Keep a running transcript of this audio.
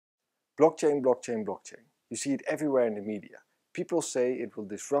Blockchain, blockchain, blockchain. You see it everywhere in the media. People say it will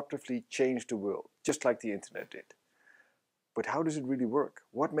disruptively change the world, just like the internet did. But how does it really work?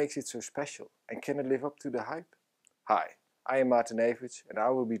 What makes it so special? And can it live up to the hype? Hi, I am Maarten Everts and I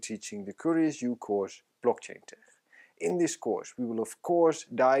will be teaching the CuriousU course Blockchain Tech. In this course we will of course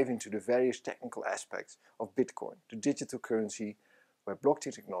dive into the various technical aspects of Bitcoin, the digital currency where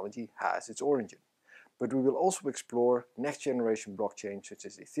blockchain technology has its origin. But we will also explore next generation blockchains such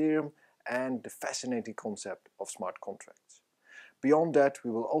as Ethereum and the fascinating concept of smart contracts. Beyond that,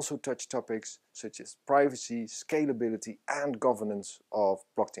 we will also touch topics such as privacy, scalability and governance of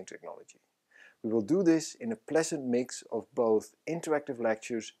blockchain technology. We will do this in a pleasant mix of both interactive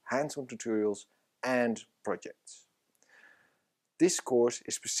lectures, hands-on tutorials and projects. This course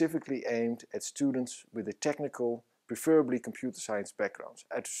is specifically aimed at students with a technical, preferably computer science backgrounds,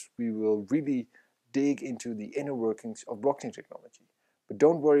 as we will really dig into the inner workings of blockchain technology. But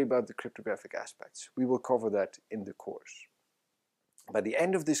don't worry about the cryptographic aspects, we will cover that in the course. By the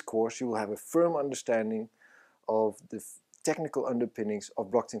end of this course, you will have a firm understanding of the technical underpinnings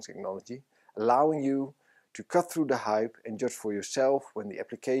of blockchain technology, allowing you to cut through the hype and judge for yourself when the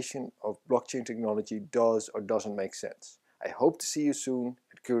application of blockchain technology does or doesn't make sense. I hope to see you soon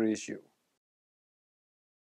at CuriousU.